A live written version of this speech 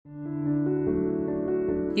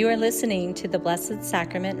You are listening to the Blessed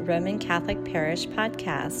Sacrament Roman Catholic Parish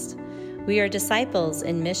podcast. We are disciples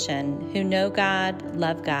in mission who know God,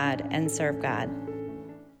 love God, and serve God.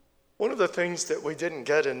 One of the things that we didn't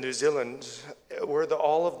get in New Zealand were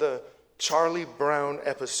all of the Charlie Brown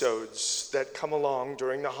episodes that come along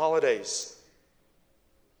during the holidays.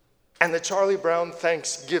 And the Charlie Brown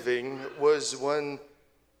Thanksgiving was one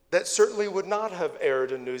that certainly would not have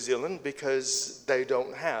aired in New Zealand because they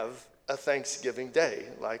don't have a Thanksgiving Day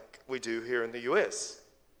like we do here in the U.S.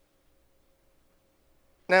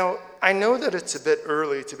 Now, I know that it's a bit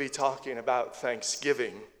early to be talking about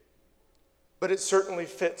Thanksgiving, but it certainly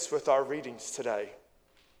fits with our readings today.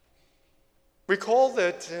 Recall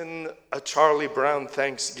that in a Charlie Brown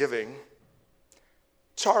Thanksgiving,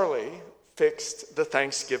 Charlie fixed the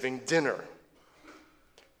Thanksgiving dinner.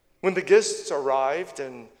 When the guests arrived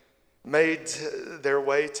and made their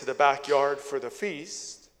way to the backyard for the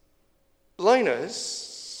feast,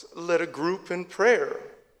 Linus led a group in prayer.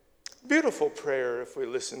 Beautiful prayer if we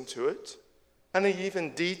listen to it. And he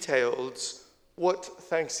even detailed what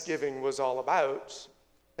Thanksgiving was all about,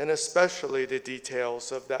 and especially the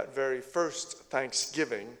details of that very first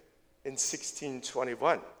Thanksgiving in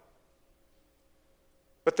 1621.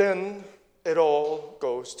 But then it all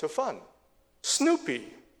goes to fun.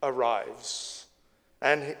 Snoopy arrives,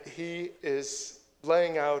 and he is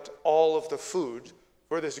laying out all of the food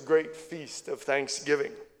for this great feast of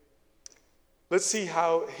Thanksgiving. Let's see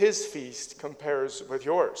how his feast compares with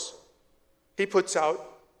yours. He puts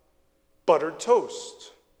out buttered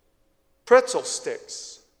toast, pretzel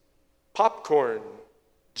sticks, popcorn,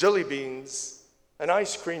 jelly beans, and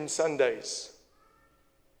ice cream sundaes.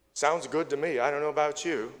 Sounds good to me. I don't know about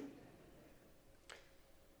you.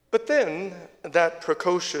 But then that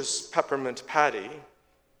precocious Peppermint Patty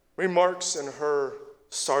remarks in her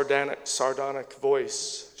sardonic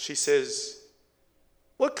voice, she says,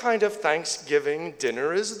 "What kind of Thanksgiving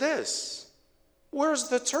dinner is this? Where's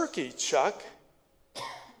the turkey, Chuck?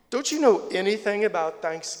 Don't you know anything about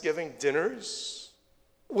Thanksgiving dinners?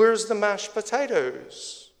 Where's the mashed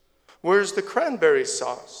potatoes? Where's the cranberry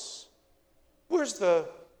sauce? Where's the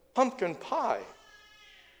pumpkin pie?"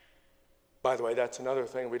 By the way, that's another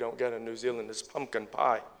thing we don't get in New Zealand is pumpkin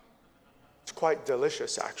pie. It's quite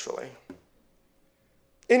delicious, actually.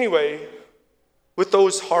 Anyway, with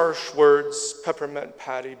those harsh words, Peppermint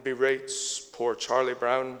Patty berates poor Charlie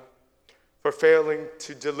Brown for failing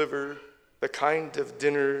to deliver the kind of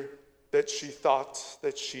dinner that she thought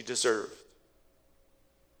that she deserved.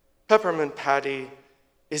 Peppermint Patty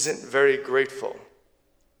isn't very grateful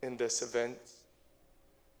in this event,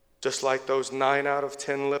 just like those 9 out of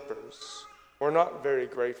 10 lepers were not very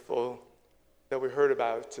grateful that we heard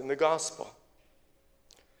about in the gospel.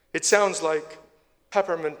 It sounds like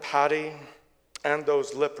Peppermint Patty and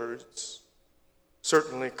those lepers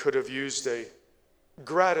certainly could have used a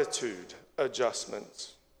gratitude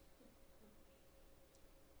adjustment.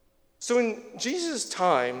 So in Jesus'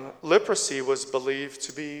 time, leprosy was believed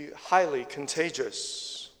to be highly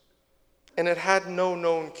contagious, and it had no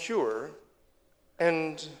known cure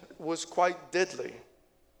and was quite deadly.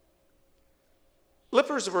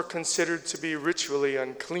 Lepers were considered to be ritually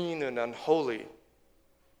unclean and unholy.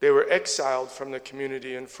 They were exiled from the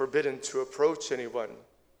community and forbidden to approach anyone.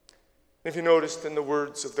 If you noticed in the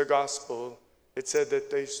words of the gospel, it said that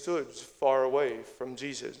they stood far away from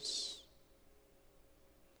Jesus.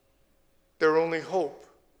 Their only hope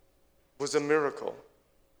was a miracle.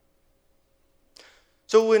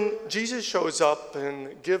 So when Jesus shows up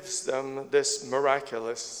and gives them this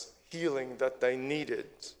miraculous healing that they needed,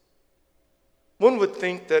 one would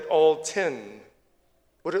think that all 10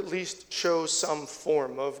 would at least show some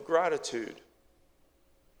form of gratitude.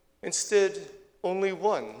 Instead, only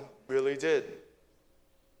one really did.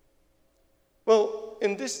 Well,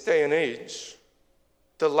 in this day and age,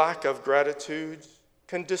 the lack of gratitude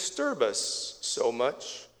can disturb us so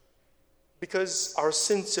much because our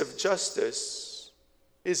sense of justice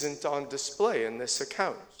isn't on display in this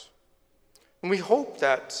account. And we hope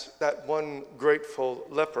that that one grateful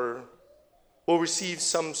leper will receive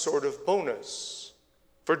some sort of bonus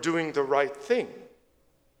for doing the right thing.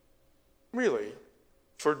 Really,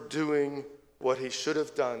 for doing what he should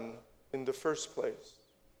have done in the first place.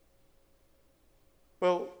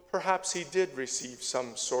 Well, perhaps he did receive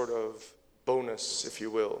some sort of bonus, if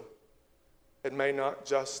you will. It may not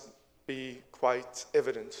just be quite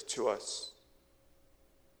evident to us.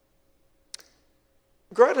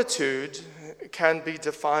 Gratitude can be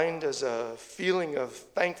defined as a feeling of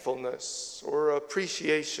thankfulness or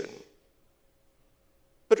appreciation.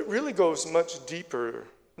 But it really goes much deeper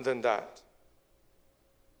than that.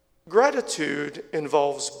 Gratitude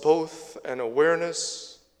involves both an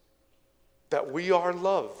awareness that we are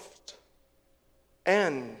loved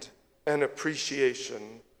and an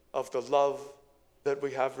appreciation of the love that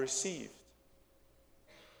we have received.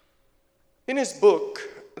 In his book,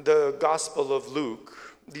 The Gospel of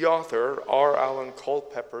Luke, the author, R. Allen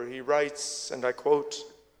Culpeper, he writes, and I quote,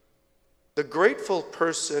 "The grateful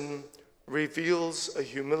person reveals a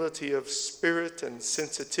humility of spirit and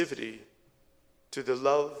sensitivity to the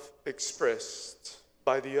love expressed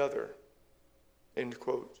by the other," end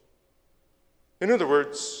quote. In other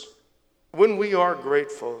words, when we are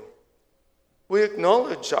grateful, we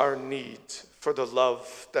acknowledge our need for the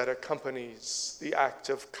love that accompanies the act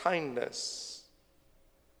of kindness,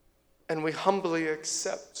 and we humbly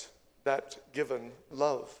accept that given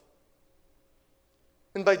love.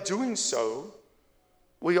 And by doing so,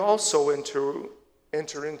 we also enter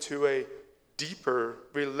into a deeper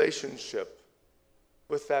relationship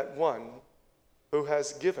with that one who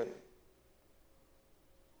has given.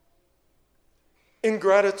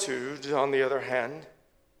 Ingratitude, on the other hand,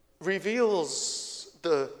 reveals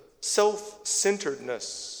the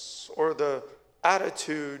self-centeredness or the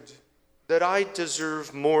attitude that I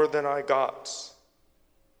deserve more than I got.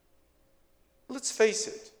 Let's face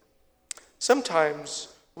it, sometimes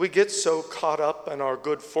we get so caught up in our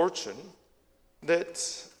good fortune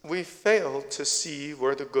that we fail to see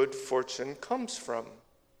where the good fortune comes from,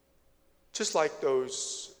 just like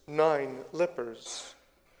those 9 lepers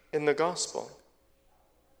in the gospel.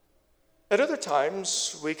 At other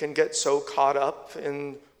times, we can get so caught up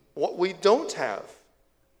in what we don't have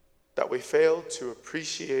that we fail to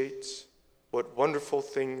appreciate what wonderful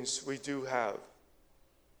things we do have.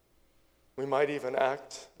 We might even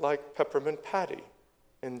act like Peppermint Patty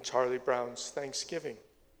in Charlie Brown's Thanksgiving.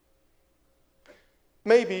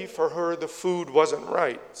 Maybe for her the food wasn't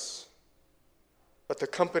right, but the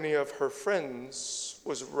company of her friends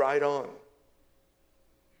was right on.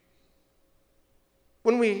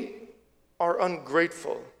 When we are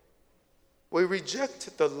ungrateful, we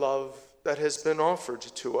reject the love that has been offered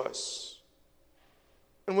to us.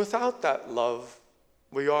 And without that love,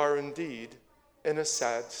 we are indeed in a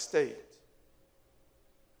sad state.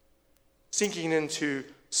 Sinking into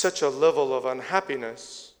such a level of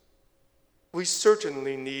unhappiness, we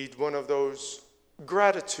certainly need one of those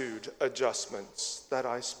gratitude adjustments that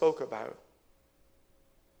I spoke about.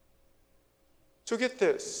 So get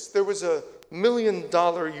this, there was a $1 million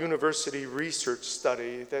university research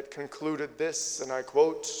study that concluded this, and I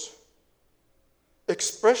quote,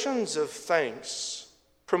 "Expressions of thanks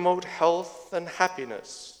promote health and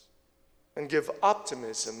happiness and give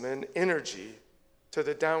optimism and energy to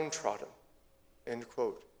the downtrodden," end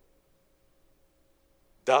quote.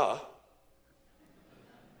 Duh.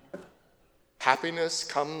 Happiness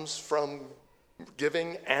comes from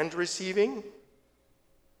giving and receiving?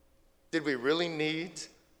 Did we really need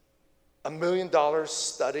 $1 million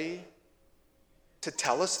study to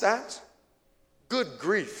tell us that? Good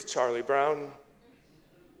grief, Charlie Brown.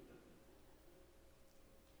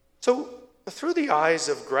 So, through the eyes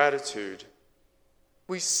of gratitude,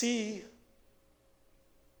 we see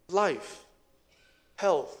life,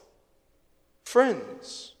 health,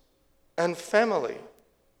 friends, and family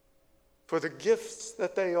for the gifts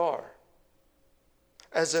that they are,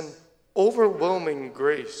 as an overwhelming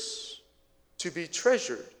grace to be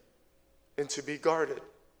treasured and to be guarded.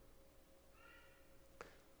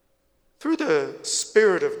 Through the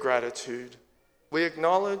spirit of gratitude, we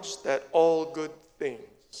acknowledge that all good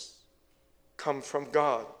things come from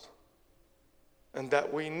God and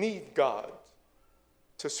that we need God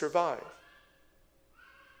to survive.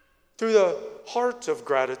 Through the heart of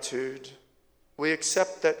gratitude, we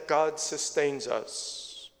accept that God sustains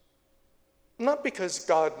us, not because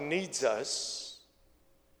God needs us,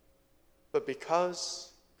 but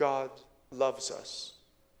because God loves us.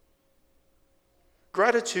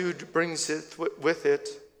 Gratitude brings with it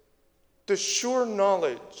the sure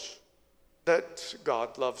knowledge that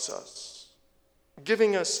God loves us,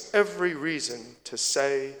 giving us every reason to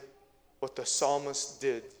say what the psalmist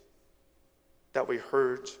did that we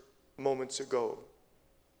heard moments ago.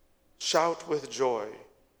 Shout with joy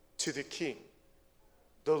to the King,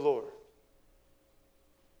 the Lord.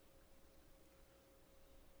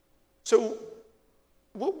 So,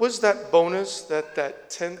 what was that bonus that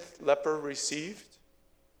 10th leper received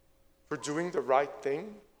for doing the right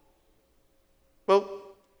thing? Well,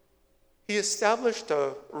 he established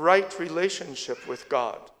a right relationship with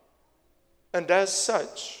God, and as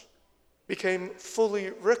such, became fully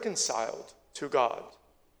reconciled to God.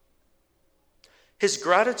 His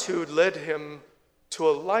gratitude led him to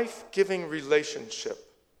a life-giving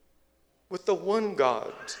relationship with the one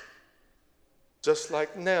God, just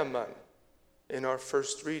like Naaman in our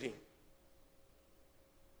first reading.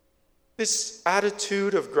 This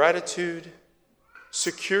attitude of gratitude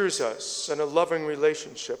secures us in a loving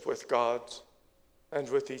relationship with God and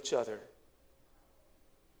with each other.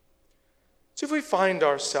 So if we find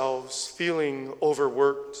ourselves feeling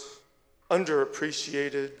overworked,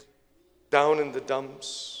 underappreciated, down in the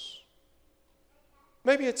dumps,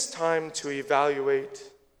 maybe it's time to evaluate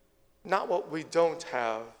not what we don't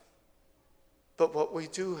have, but what we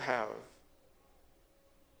do have,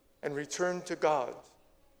 and return to God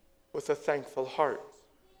with a thankful heart.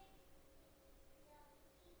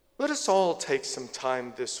 Let us all take some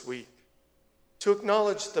time this week to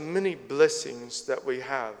acknowledge the many blessings that we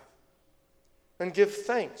have and give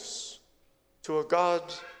thanks to a God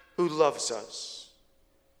who loves us,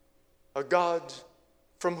 a God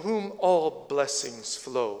from whom all blessings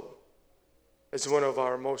flow, as one of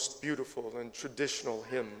our most beautiful and traditional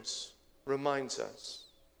hymns reminds us.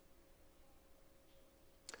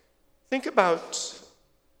 Think about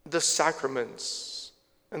the sacraments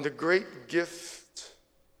and the great gift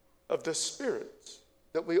of the Spirit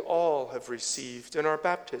that we all have received in our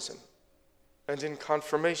baptism and in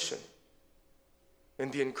confirmation,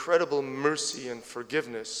 and the incredible mercy and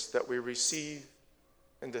forgiveness that we receive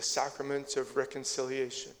in the sacrament of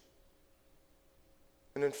reconciliation.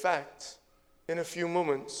 And in fact, in a few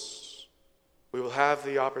moments, we will have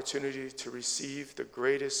the opportunity to receive the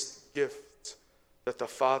greatest gift that the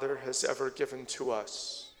Father has ever given to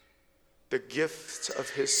us, the gift of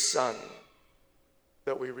his Son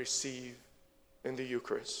that we receive in the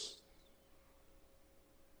Eucharist.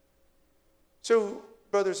 So,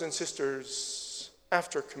 brothers and sisters,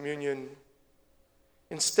 after communion,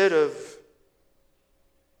 instead of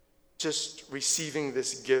just receiving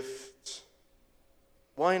this gift,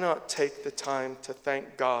 why not take the time to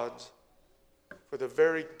thank God for the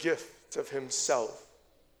very gift of himself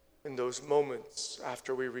in those moments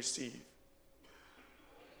after we receive?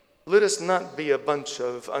 Let us not be a bunch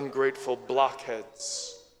of ungrateful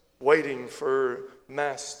blockheads waiting for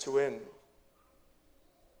Mass to end.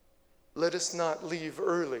 Let us not leave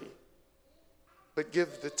early, but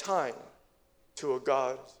give the time to a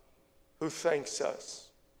God who thanks us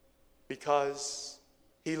because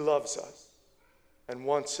he loves us and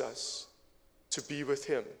wants us to be with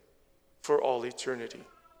him for all eternity.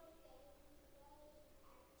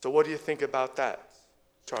 So what do you think about that,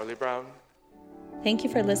 Charlie Brown? Thank you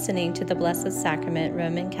for listening to the Blessed Sacrament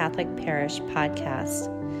Roman Catholic Parish podcast.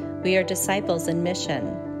 We are disciples in mission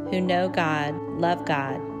who know God, love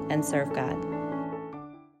God, and serve God.